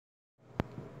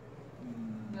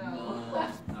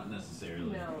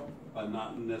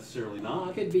not necessarily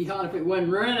not. Could be hot if it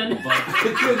wasn't running. But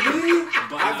it could be.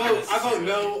 But I vote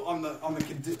no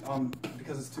on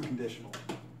because it's too conditional.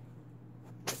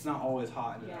 It's not always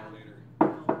hot in an elevator.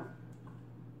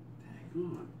 Hang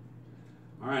on.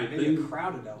 All right, Maybe a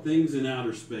crowded elevator. things in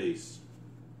outer space.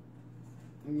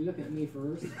 Are you looking at me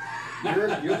first?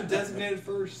 You're the designated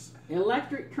first.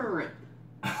 Electric current.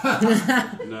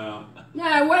 No.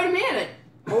 No, wait a minute.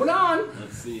 Hold on.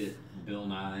 Let's see it. Bill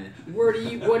Nye. What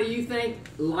do you think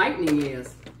lightning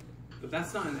is? But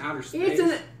that's not in outer space. It's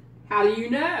an. How do you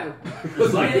know?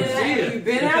 Because I can see Have you it.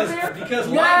 been out there? Because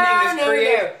lightning is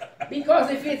created. No. Because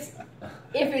if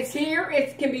it's here,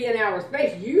 it can be in outer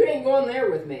space. You ain't going there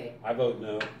with me. I vote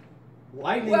no.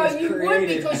 Lightning Well, is you would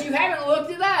created. because you haven't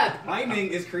looked it up. Lightning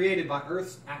is created by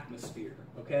Earth's atmosphere.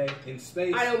 Okay, in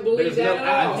space. I don't believe there's that no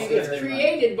at all. atmosphere. It's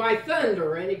created by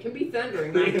thunder, and it can be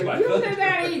thundering. Right Created there. by You don't know thunder.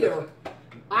 that either.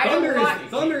 I Thunder don't like.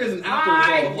 thunder is an after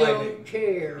I result of lightning. don't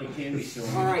care. It can be stored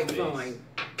All in right, space. fine.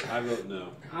 I vote no.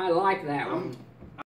 I like that one.